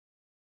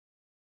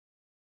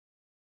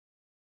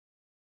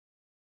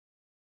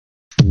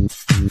逆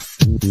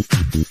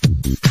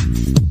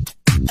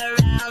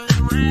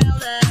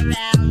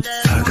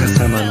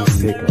さまの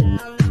世界。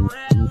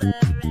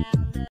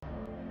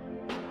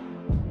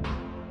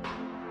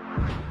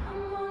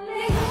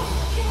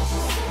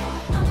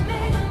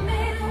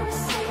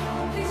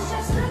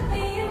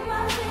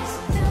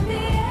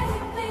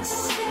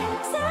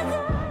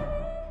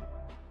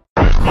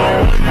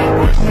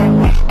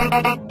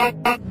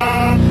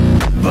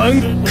挽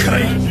回。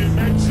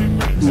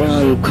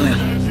満開。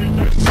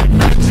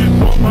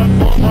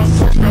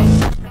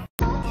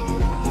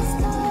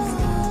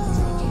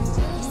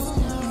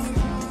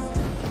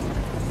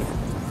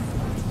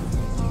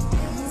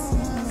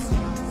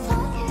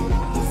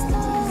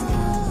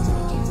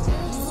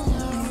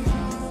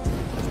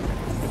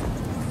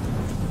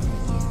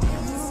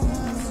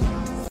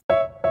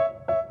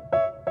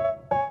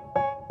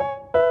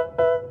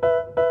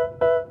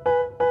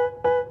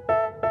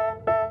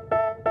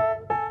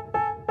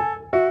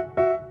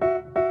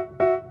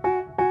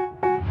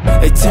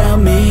They tell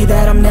me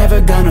that I'm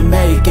never gonna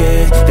make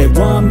it. They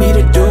want me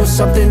to do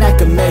something that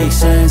could make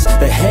sense.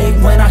 They hate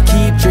when I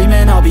keep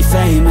dreaming I'll be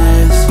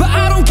famous, but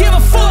I don't give a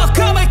fuck,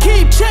 I'ma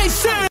keep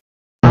chasing.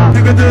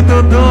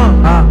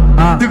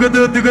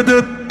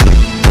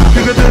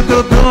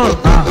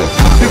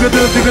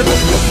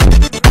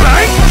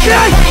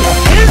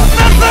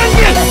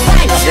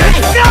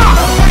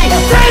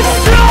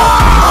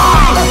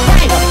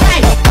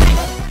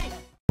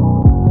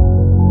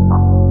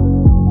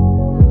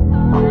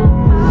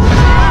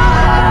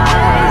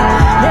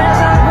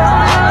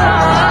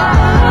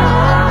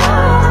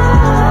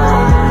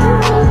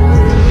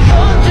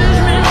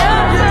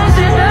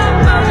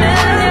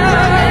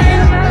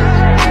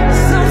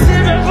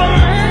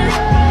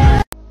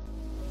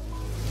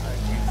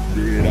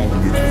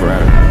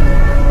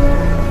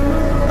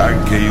 I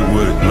can kill you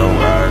with no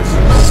eyes.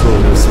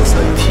 Soul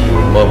society.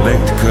 My back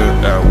to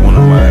cut out one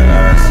of my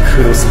eyes.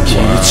 Kurosaki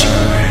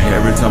Ichigo.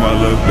 Every time I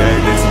look back,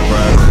 they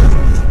surprise.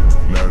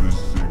 Now this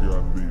shit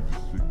got me.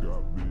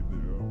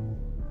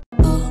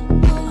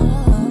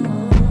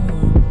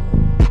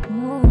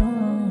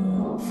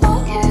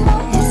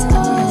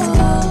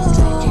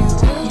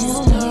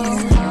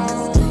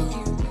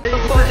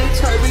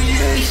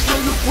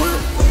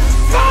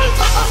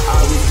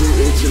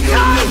 This shit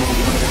got me.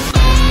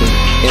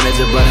 And I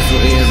just brought it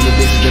for ends, the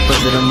bitches that fuck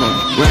that I'm on.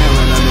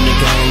 Round, I'm in the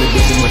game, the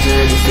bitches want to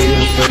really fit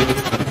in for it.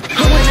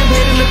 I went and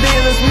paid in the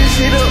bill, let's switch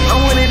shit up. I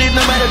wanted it,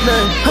 nobody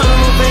done. I don't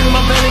know, baby,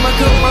 my family, my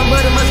coat, my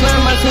butter, my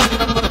slime, my tooth.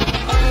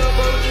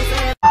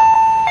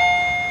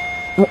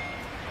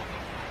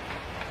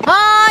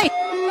 Hi!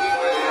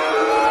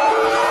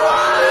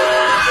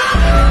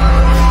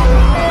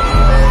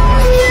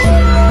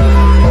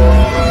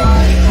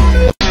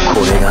 こ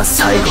れが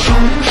最後の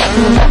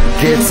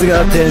月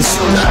が天章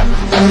だ。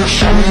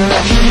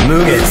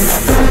無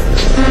月。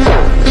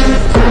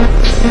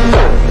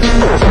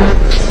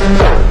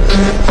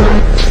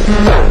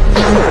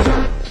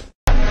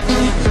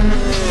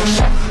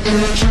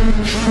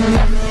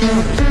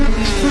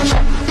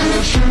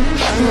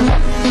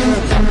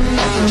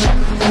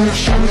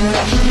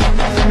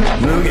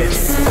無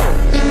月。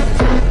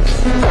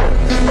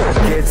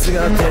月が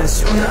天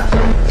章だ。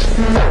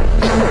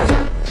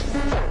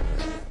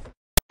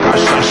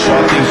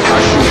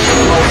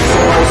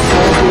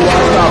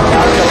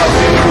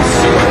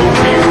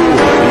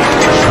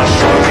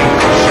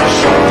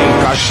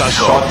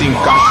Shot em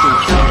cacho.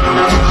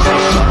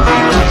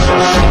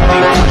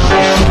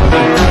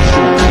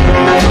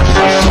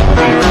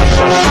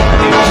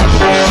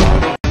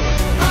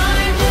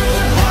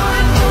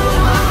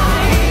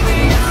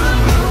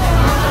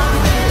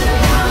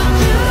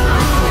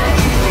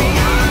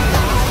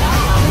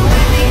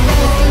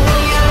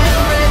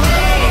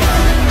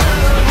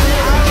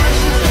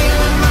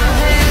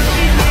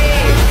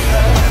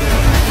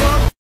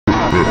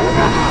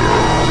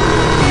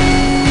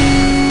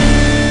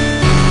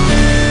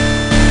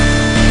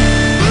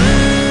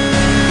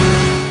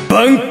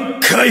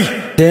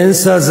天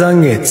差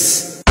残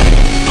月。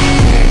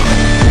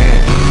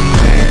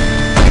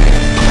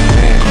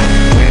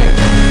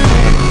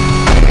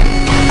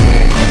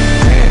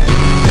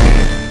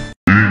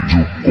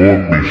Índio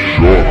come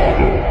chota.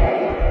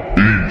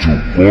 Índio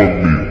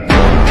come.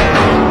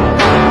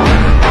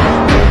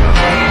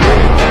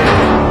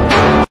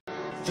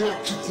 Vou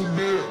te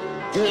comer,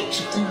 vou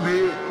te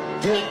comer,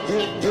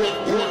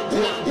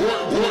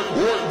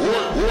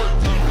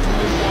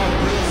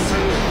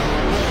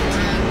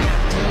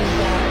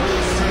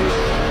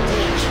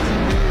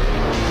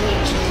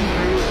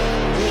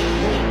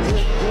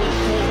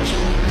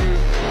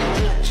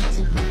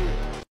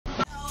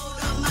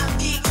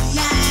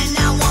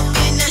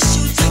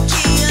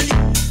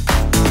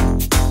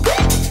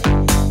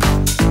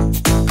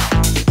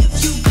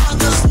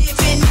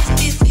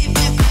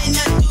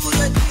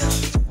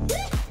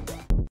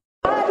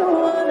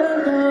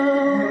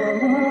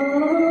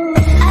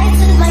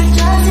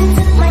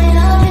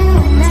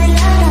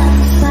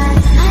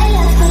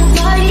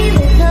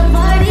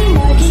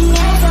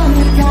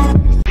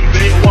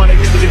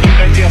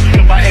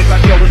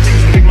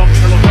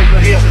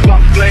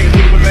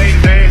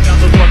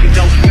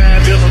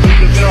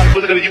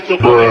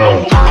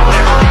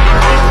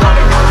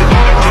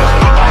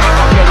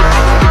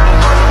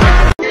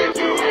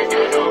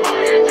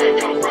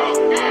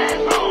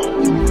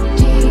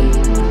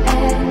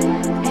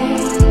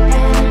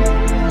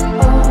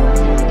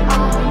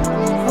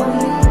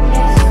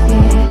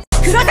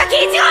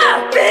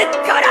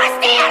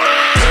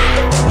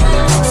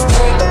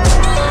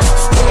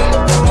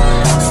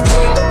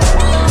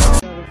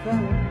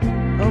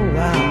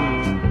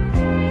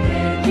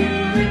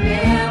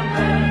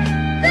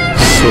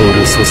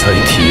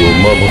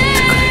 守って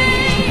くれ、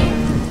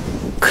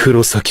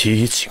黒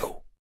崎一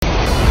護。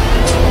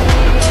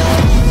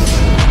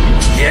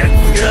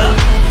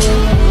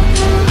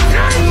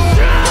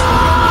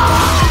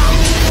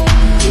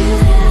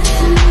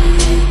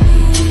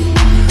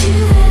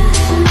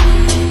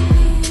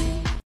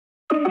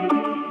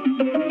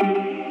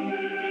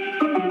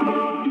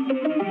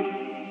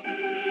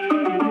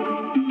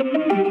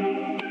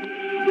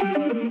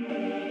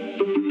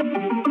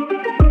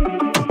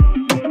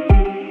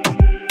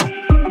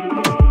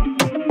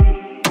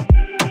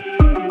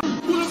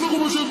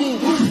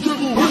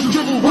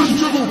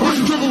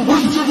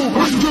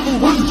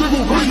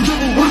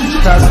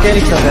助け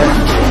に来たぜ。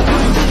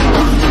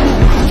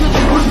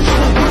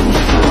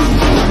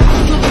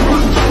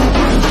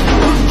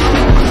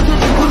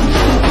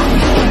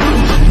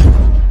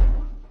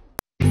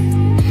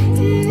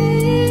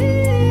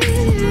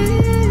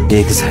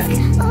行くぜ。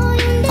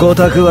ご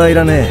たくはい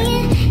らね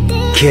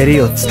え。蹴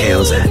りをつけよ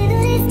うぜ。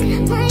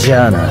じ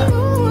ゃあな、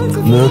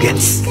無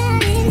月。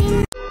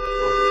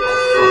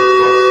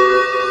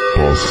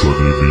Passa em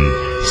mim,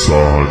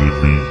 sarra em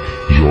mim,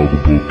 joga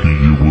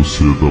pouquinho de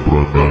você dá pra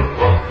mim.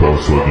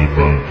 Passa em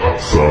mim,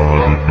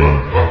 sarra em mim,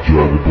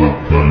 joga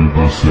pouquinho de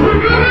você dá pra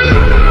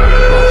mim.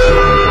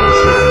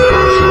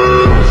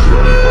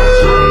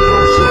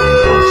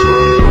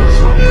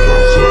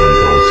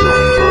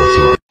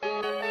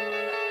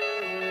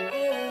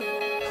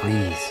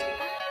 Please,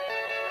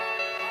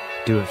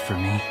 do it for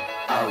me.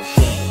 Oh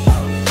shit,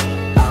 oh shit,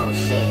 oh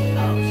shit,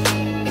 oh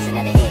shit. It's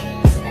another hit,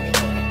 it's another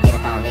hit. Get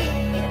up on it,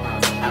 get up on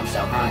it. I'm so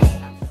horny.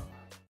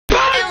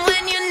 And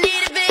when you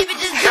need it, baby,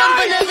 just jump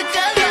another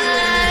cover.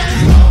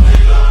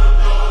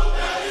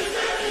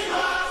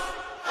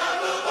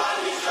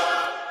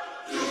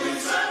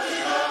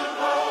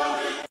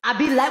 I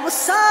be like,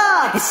 what's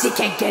up? And she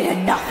can't get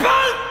enough.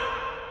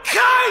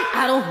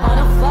 I don't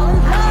wanna fall in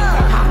love.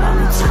 I'm on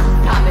the top,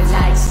 poppin'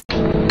 like.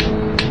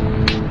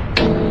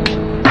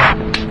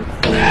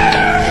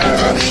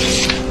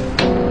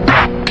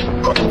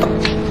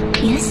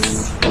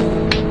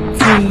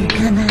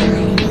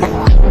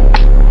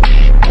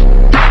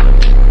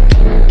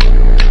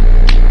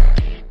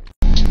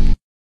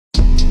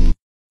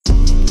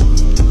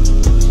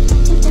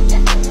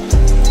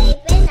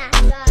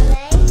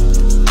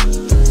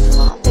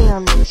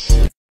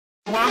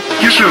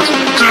 You shoot,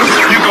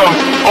 you go,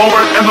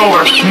 over and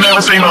over,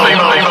 never say no.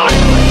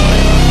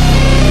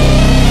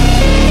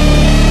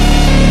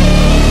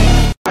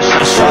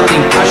 Caixota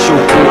encaixa o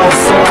cu ao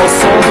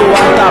som do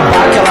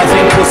atabaque, ela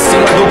vem por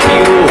cima do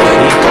peru.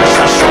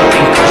 Encaixa xota,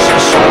 encaixa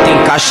xota,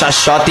 encaixa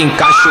xota,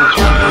 encaixa o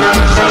cu.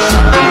 Encaixa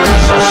xota,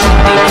 encaixa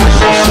xota,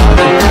 encaixa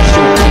xota, encaixa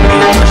o cu.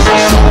 Encaixa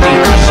xota,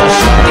 encaixa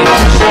xota,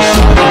 encaixa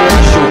xota,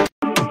 encaixa o cu.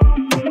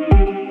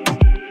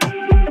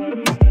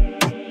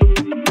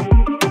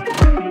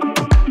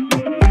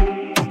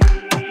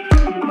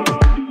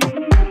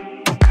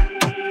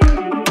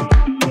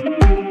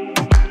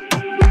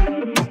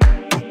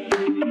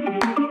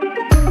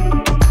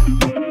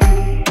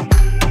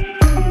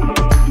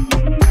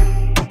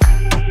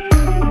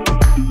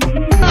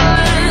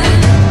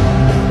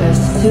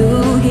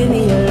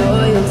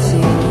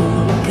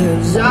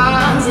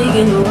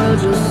 In the world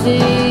you'll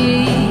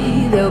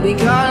see, they'll be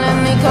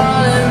calling me,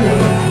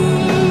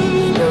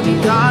 they'll be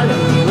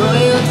calling me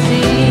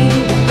royalty.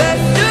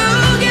 Best to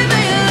give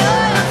me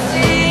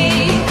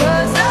loyalty,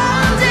 'cause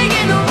I'm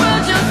taking the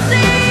world you'll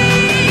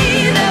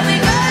see. They'll be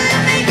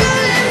calling me,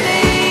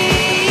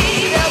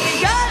 they'll be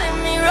calling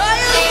me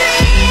royalty.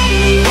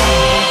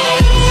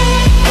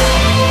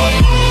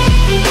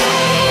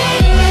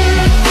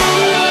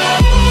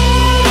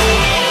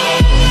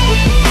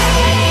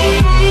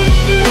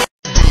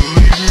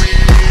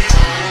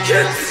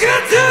 Let's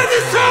get to the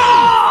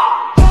song!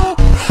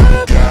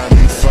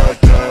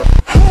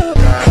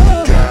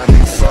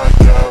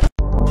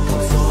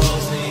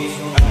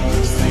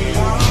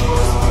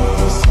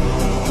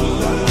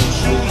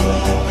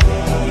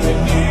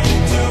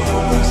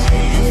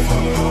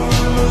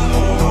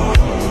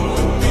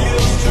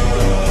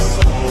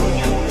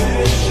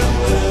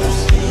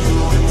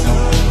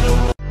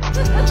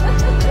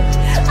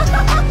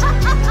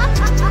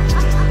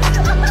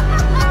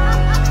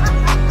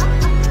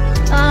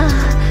 Ah,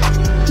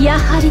 や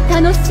はり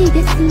楽しい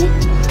ですね。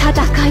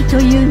戦いと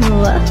いう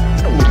のは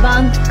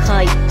挽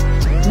回、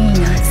み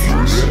な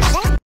ず。